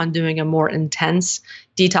hardcore on doing a more intense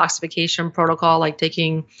detoxification protocol, like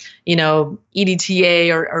taking,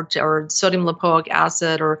 EDTA or sodium lipoic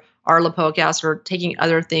acid or R-lipoic acid, or taking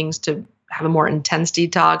other things to have a more intense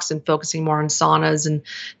detox and focusing more on saunas and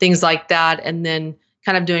things like that. And then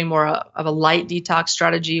kind of doing more of a light detox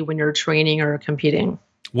strategy when you're training or competing.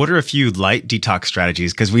 What are a few light detox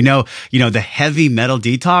strategies? Because we know, the heavy metal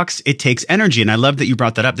detox, it takes energy. And I love that you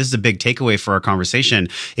brought that up. This is a big takeaway for our conversation.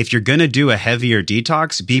 If you're going to do a heavier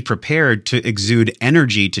detox, be prepared to exude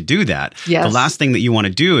energy to do that. Yes. The last thing that you want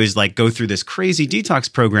to do is go through this crazy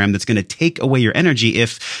detox program that's going to take away your energy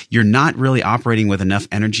if you're not really operating with enough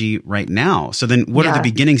energy right now. So then what are the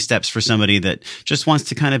beginning steps for somebody that just wants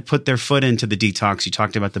to kind of put their foot into the detox? You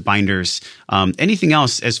talked about the binders. Anything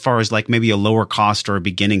else as far as maybe a lower cost or a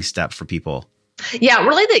beginning step for people? Yeah,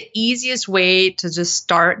 really the easiest way to just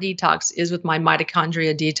start detox is with my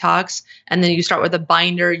mitochondria detox. And then you start with a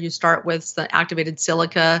binder, you start with the activated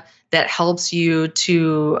silica that helps you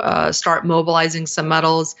to start mobilizing some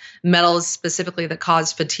metals specifically that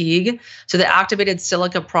cause fatigue. So the activated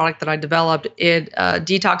silica product that I developed, it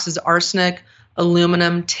detoxes arsenic,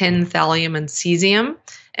 aluminum, tin, thallium, and cesium.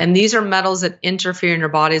 And these are metals that interfere in your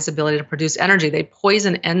body's ability to produce energy. They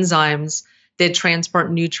poison enzymes that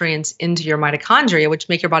transport nutrients into your mitochondria, which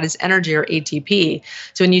make your body's energy, or ATP.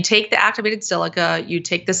 So when you take the activated silica, you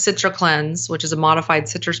take the CitraCleanse, which is a modified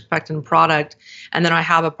citrus pectin product, and then I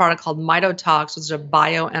have a product called Mitotox, which is a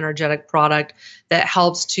bioenergetic product that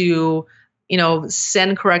helps to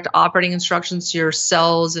send correct operating instructions to your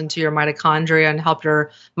cells and to your mitochondria and help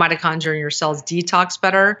your mitochondria and your cells detox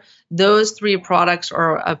better. Those three products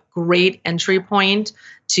are a great entry point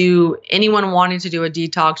to anyone wanting to do a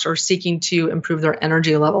detox or seeking to improve their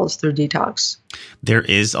energy levels through detox. There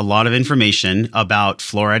is a lot of information about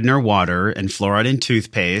fluoride in our water and fluoride in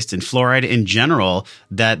toothpaste and fluoride in general,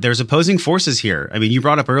 that there's opposing forces here. I mean, you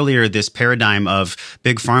brought up earlier this paradigm of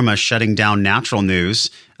big pharma shutting down natural news.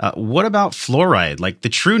 What about fluoride? The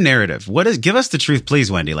true narrative. Give us the truth, please,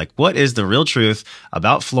 Wendy. What is the real truth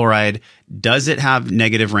about fluoride? Does it have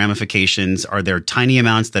negative ramifications? Are there tiny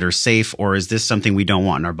amounts that are safe, or is this something we don't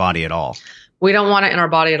want in our body at all? We don't want it in our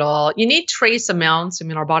body at all. You need trace amounts. I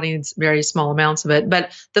mean, our body needs very small amounts of it.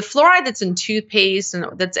 But the fluoride that's in toothpaste,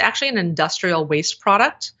 and that's actually an industrial waste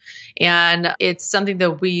product. And it's something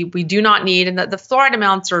that we do not need. And the fluoride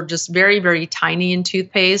amounts are just very, very tiny in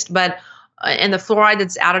toothpaste. But and the fluoride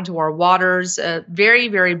that's added to our waters, very,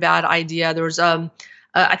 very bad idea. There's, I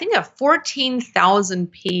think, a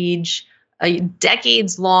 14,000-page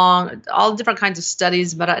decades long, all different kinds of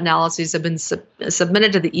studies, meta-analyses have been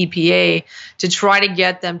submitted to the EPA to try to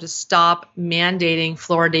get them to stop mandating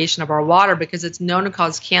fluoridation of our water, because it's known to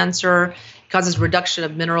cause cancer, causes reduction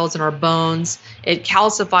of minerals in our bones. It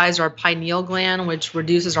calcifies our pineal gland, which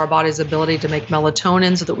reduces our body's ability to make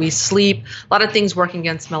melatonin so that we sleep. A lot of things working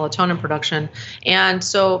against melatonin production. And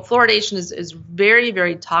so fluoridation is very,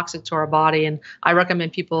 very toxic to our body. And I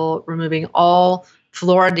recommend people removing all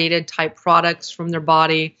fluoridated type products from their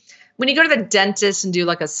body. When you go to the dentist and do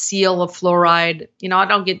a seal of fluoride, I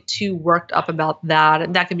don't get too worked up about that.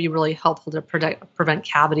 And that can be really helpful to prevent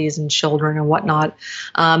cavities in children and whatnot.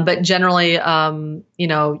 But generally, you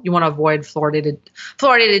want to avoid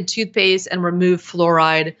fluoridated toothpaste and remove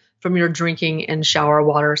fluoride from your drinking and shower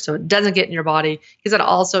water, so it doesn't get in your body, because it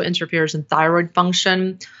also interferes in thyroid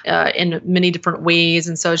function in many different ways,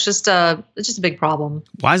 and so it's just a big problem.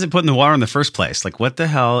 Why is it put in the water in the first place? Like, what the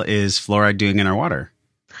hell is fluoride doing in our water?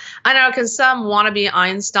 I know, because some wannabe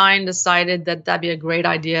Einstein decided that that'd be a great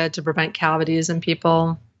idea to prevent cavities in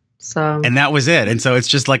people. And that was it. And so it's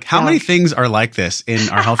just like, how many things are like this in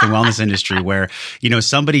our health and wellness industry where,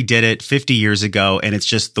 somebody did it 50 years ago and it's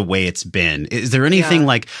just the way it's been? Is there anything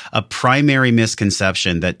like a primary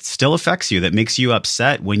misconception that still affects you, that makes you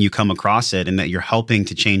upset when you come across it and that you're helping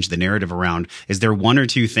to change the narrative around? Is there one or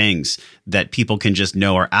two things that people can just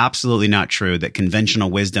know are absolutely not true that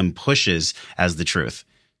conventional wisdom pushes as the truth?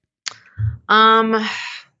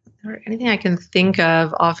 Anything I can think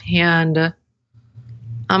of offhand?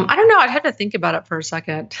 I don't know. I'd have to think about it for a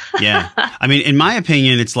second. Yeah. I mean, in my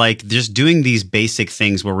opinion, it's like just doing these basic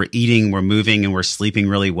things where we're eating, we're moving, and we're sleeping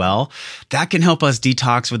really well. That can help us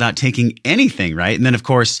detox without taking anything, right? And then, of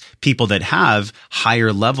course, people that have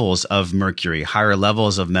higher levels of mercury, higher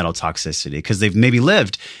levels of metal toxicity, because they've maybe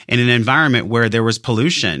lived in an environment where there was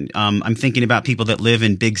pollution. I'm thinking about people that live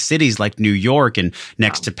in big cities like New York and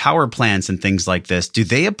next to power plants and things like this. Do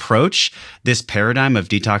they approach this paradigm of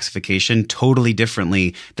detoxification totally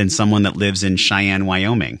differently than someone that lives in Cheyenne,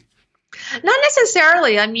 Wyoming? Not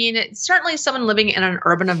necessarily. I mean, certainly someone living in an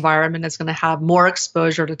urban environment is going to have more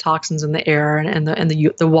exposure to toxins in the air and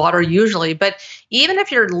the water usually. But even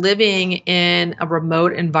if you're living in a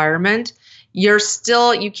remote environment, you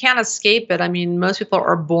can't escape it. I mean, most people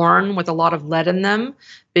are born with a lot of lead in them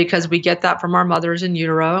because we get that from our mothers in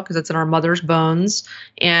utero, because it's in our mother's bones.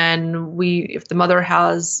 And if the mother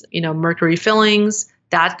has, mercury fillings,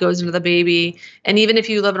 that goes into the baby. And even if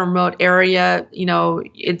you live in a remote area,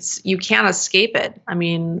 you can't escape it. I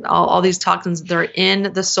mean, all these toxins, they're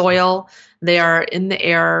in the soil, they are in the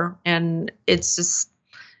air, and it's just,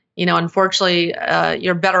 unfortunately,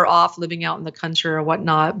 you're better off living out in the country or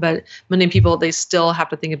whatnot. But many people, they still have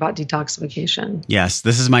to think about detoxification. Yes,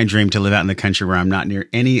 this is my dream, to live out in the country where I'm not near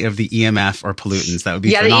any of the EMF or pollutants. That would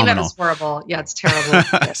be phenomenal. Yeah, the EMF is horrible. Yeah, it's terrible.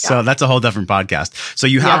 So that's a whole different podcast. So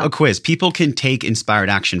you have a quiz. People can take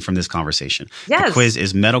inspired action from this conversation. Yes. The quiz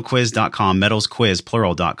is metalquiz.com, metalsquiz,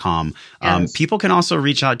 plural.com. Yes. People can also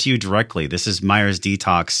reach out to you directly. This is Myers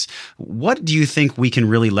Detox. What do you think we can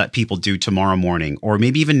really let people do tomorrow morning, or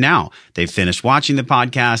maybe even now? They've finished watching the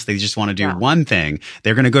podcast. They just want to do one thing.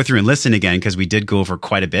 They're going to go through and listen again because we did go over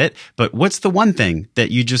quite a bit. But what's the one thing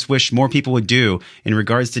that you just wish more people would do in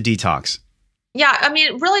regards to detox? Yeah, I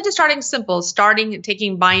mean, really just starting simple,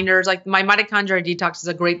 taking binders. Like my mitochondria detox is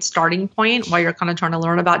a great starting point while you're kind of trying to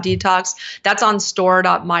learn about detox. That's on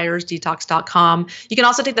store.myersdetox.com. You can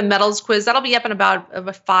also take the metals quiz. That'll be up in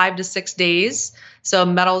about 5 to 6 days. So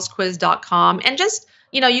metalsquiz.com. And just,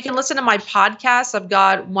 you can listen to my podcasts. I've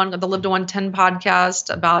got the Live to 110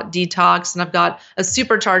 podcast about detox, and I've got a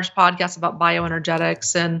supercharged podcast about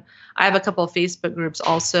bioenergetics. And I have a couple of Facebook groups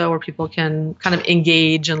also where people can kind of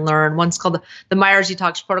engage and learn. One's called the Myers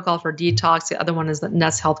Detox Protocol for Detox. The other one is the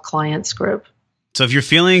Nest Health Clients Group. So if you're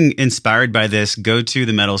feeling inspired by this, go to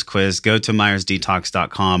the Metals Quiz, go to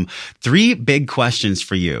myersdetox.com. 3 big questions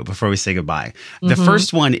for you before we say goodbye. The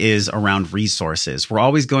first one is around resources. We're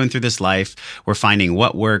always going through this life. We're finding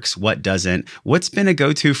what works, what doesn't. What's been a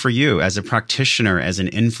go-to for you as a practitioner, as an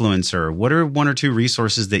influencer? What are 1 or 2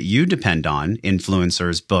 resources that you depend on,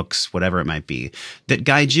 influencers, books, whatever it might be, that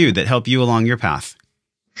guide you, that help you along your path?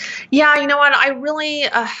 Yeah, you know what?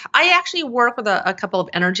 I actually work with a couple of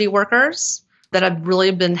energy workers that have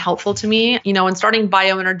really been helpful to me. In starting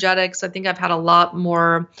bioenergetics, I think I've had a lot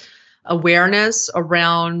more awareness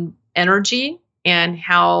around energy and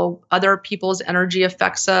how other people's energy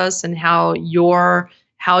affects us, and how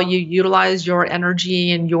you utilize your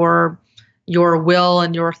energy and your will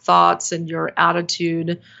and your thoughts and your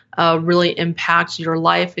attitude really impacts your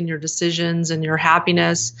life and your decisions and your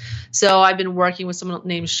happiness. So I've been working with someone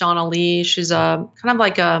named Shauna Lee. She's kind of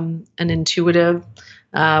like an intuitive,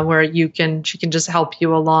 where she can just help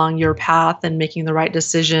you along your path and making the right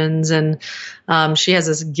decisions. And she has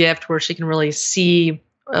this gift where she can really see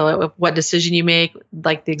what decision you make,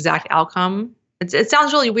 like the exact outcome. It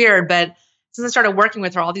sounds really weird, but since I started working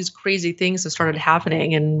with her, all these crazy things have started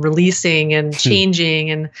happening and releasing and changing,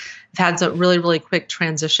 and I've had some really, really quick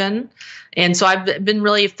transition. And so I've been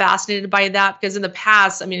really fascinated by that, because in the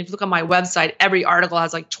past, I mean, if you look on my website, every article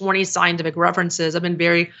has like 20 scientific references. I've been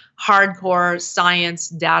very hardcore science,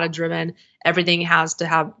 data driven. Everything has to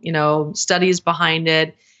have, studies behind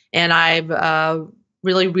it. And I've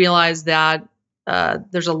really realized that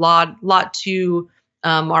there's a lot to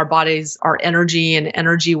our bodies, our energy and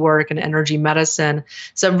energy work and energy medicine.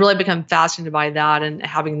 So I've really become fascinated by that and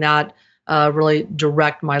having that really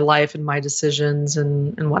direct my life and my decisions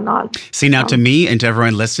and whatnot. See, now to me and to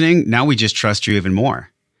everyone listening, now we just trust you even more.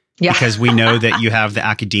 Yeah. Because we know that you have the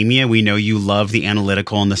academia, we know you love the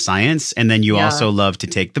analytical and the science, and then you also love to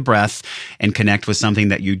take the breath and connect with something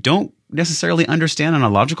that you don't necessarily understand on a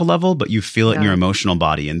logical level, but you feel it in your emotional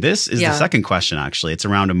body. And this is the second question, actually. It's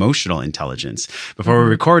around emotional intelligence. Before we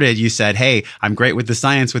recorded, you said, hey, I'm great with the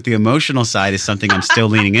science, with the emotional side is something I'm still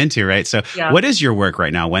leaning into, right? So what is your work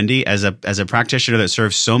right now, Wendy? As a practitioner that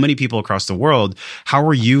serves so many people across the world, how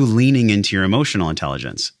are you leaning into your emotional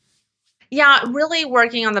intelligence? Yeah, really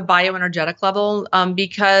working on the bioenergetic level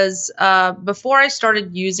because before I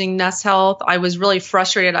started using Nest Health, I was really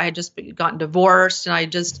frustrated. I had just gotten divorced and I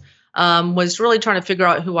just was really trying to figure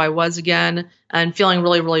out who I was again and feeling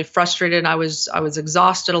really, really frustrated. I was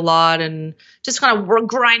exhausted a lot and just kind of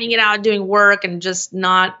grinding it out, doing work and just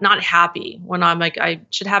not happy when I'm like, I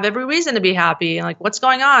should have every reason to be happy. And like, what's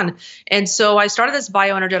going on? And so I started this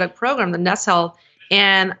bioenergetic program, the Nest Health,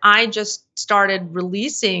 and I just started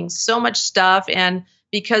releasing so much stuff. And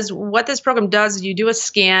because what this program does is you do a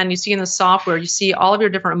scan, you see in the software, you see all of your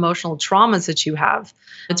different emotional traumas that you have.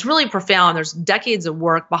 It's really profound. There's decades of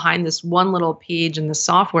work behind this one little page in the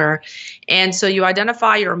software. And so you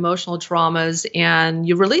identify your emotional traumas and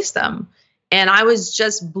you release them. And I was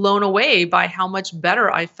just blown away by how much better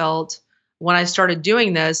I felt when I started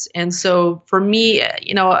doing this. And so for me,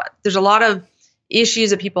 there's a lot of issues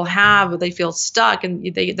that people have where they feel stuck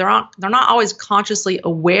and they're not always consciously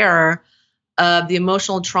aware of the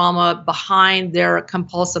emotional trauma behind their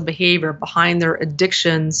compulsive behavior, behind their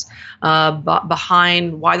addictions,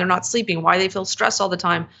 behind why they're not sleeping, why they feel stressed all the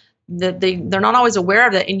time. That they're not always aware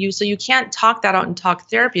of it, and so you can't talk that out in talk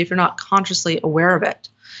therapy if you're not consciously aware of it.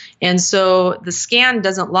 And so the scan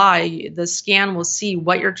doesn't lie. The scan will see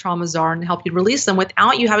what your traumas are and help you release them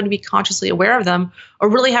without you having to be consciously aware of them or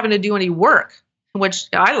really having to do any work, which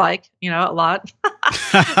I like, a lot.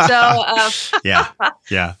 So,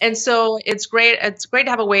 yeah. And so it's great. It's great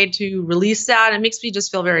to have a way to release that. It makes me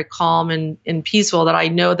just feel very calm and peaceful that I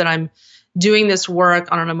know that I'm doing this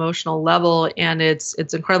work on an emotional level, and it's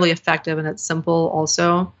incredibly effective and it's simple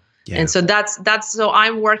also. Yeah. And so so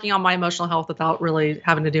I'm working on my emotional health without really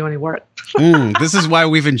having to do any work. This is why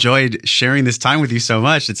we've enjoyed sharing this time with you so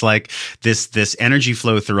much. It's like this energy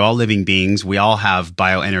flow through all living beings. We all have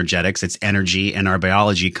bioenergetics. It's energy and our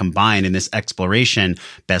biology combined in this exploration.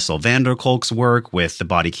 Bessel van der Kolk's work with The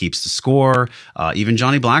Body Keeps the Score, even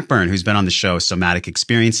Johnny Blackburn, who's been on the show, Somatic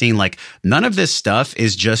Experiencing. Like, none of this stuff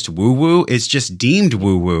is just woo-woo. It's just deemed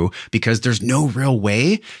woo-woo because there's no real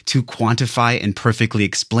way to quantify and perfectly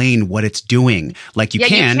explain what it's doing. Like you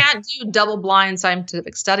can't do double-blind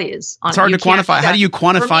scientific studies. It's hard to quantify. How do you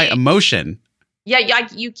quantify emotion? Yeah,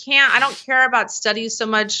 you can't. I don't care about studies so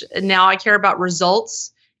much now. I care about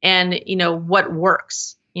results and what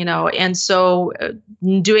works. And so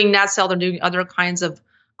doing Nest Health and doing other kinds of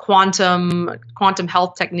quantum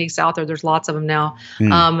health techniques out there. There's lots of them now.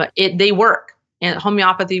 They work. And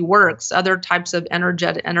homeopathy works. Other types of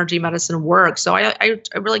energy medicine works. So I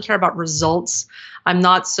really care about results. I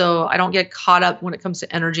don't get caught up when it comes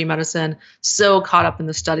to energy medicine, so caught up in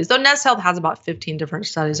the studies. Though Nest Health has about 15 different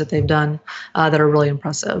studies that they've done that are really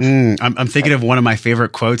impressive. I'm thinking of one of my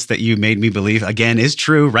favorite quotes that you made me believe, again, is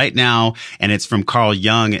true right now. And it's from Carl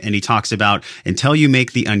Jung. And he talks about, until you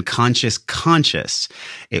make the unconscious conscious,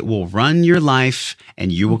 it will run your life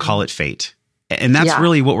and you will call it fate. And that's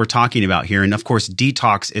really what we're talking about here. And of course,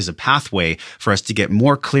 detox is a pathway for us to get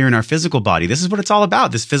more clear in our physical body. This is what it's all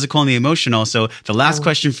about, this physical and the emotional. So the last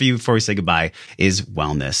question for you before we say goodbye is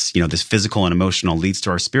wellness. This physical and emotional leads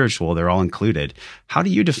to our spiritual. They're all included. How do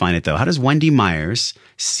you define it, though? How does Wendy Myers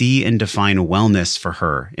see and define wellness for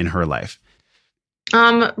her in her life?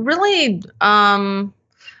 Wellness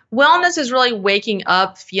is really waking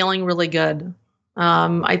up, feeling really good.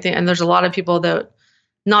 I think, and there's a lot of people that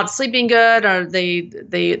not sleeping good, or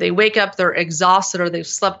they wake up, they're exhausted, or they've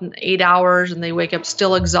slept in 8 hours and they wake up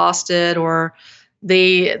still exhausted, or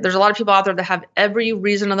there's a lot of people out there that have every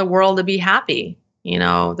reason in the world to be happy.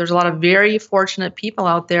 There's a lot of very fortunate people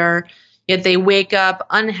out there, yet they wake up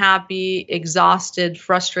unhappy, exhausted,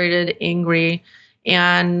 frustrated, angry.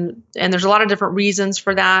 And there's a lot of different reasons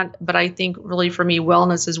for that. But I think really for me,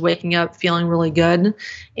 wellness is waking up feeling really good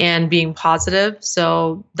and being positive.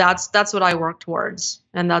 So that's what I work towards.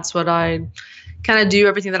 And that's what I kind of do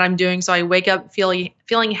everything that I'm doing. So I wake up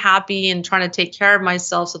feeling happy and trying to take care of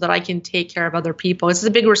myself so that I can take care of other people. It's a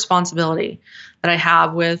big responsibility that I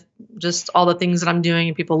have with just all the things that I'm doing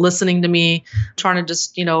and people listening to me, trying to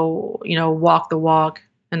just, walk the walk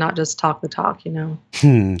and not just talk the talk,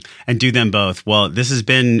 And do them both. Well, this has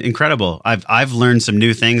been incredible. I've learned some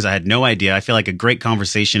new things. I had no idea. I feel like a great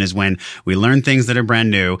conversation is when we learn things that are brand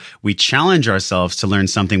new. We challenge ourselves to learn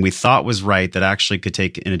something we thought was right that actually could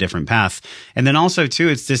take in a different path. And then also too,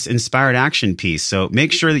 it's this inspired action piece. So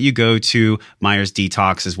make sure that you go to Myers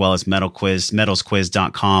Detox as well as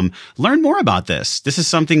medalsquiz.com. Learn more about this. This is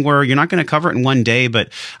something where you're not going to cover it in one day, but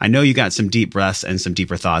I know you got some deep breaths and some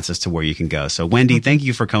deeper thoughts as to where you can go. So Wendy, thank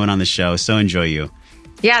you for coming on the show. So enjoy you.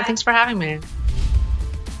 Yeah, thanks for having me.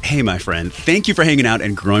 Hey, my friend, thank you for hanging out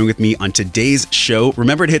and growing with me on today's show.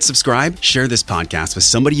 Remember to hit subscribe, share this podcast with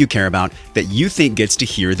somebody you care about that you think gets to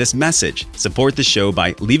hear this message. Support the show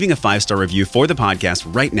by leaving a 5-star review for the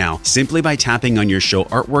podcast right now, simply by tapping on your show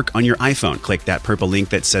artwork on your iPhone. Click that purple link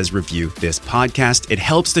that says review this podcast. It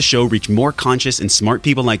helps the show reach more conscious and smart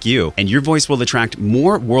people like you, and your voice will attract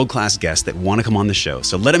more world-class guests that want to come on the show.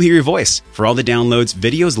 So let them hear your voice. For all the downloads,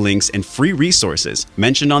 videos, links, and free resources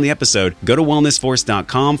mentioned on the episode, go to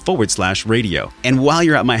wellnessforce.com/radio. And while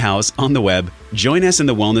you're at my house on the web, join us in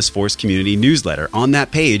the Wellness Force community newsletter on that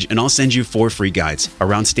page, and I'll send you 4 free guides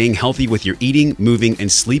around staying healthy with your eating, moving, and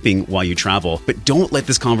sleeping while you travel. But don't let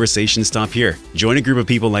this conversation stop here. Join a group of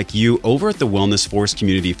people like you over at the Wellness Force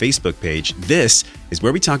community Facebook page. This is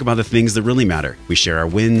where we talk about the things that really matter. We share our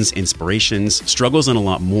wins, inspirations, struggles, and a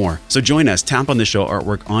lot more. So join us, tap on the show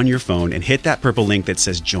artwork on your phone, and hit that purple link that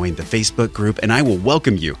says join the Facebook group, and I will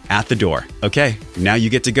welcome you at the door. Okay, now you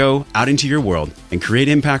get to go out into your world and create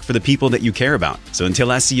impact for the people that you care about. So until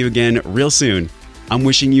I see you again real soon, I'm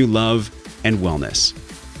wishing you love and wellness.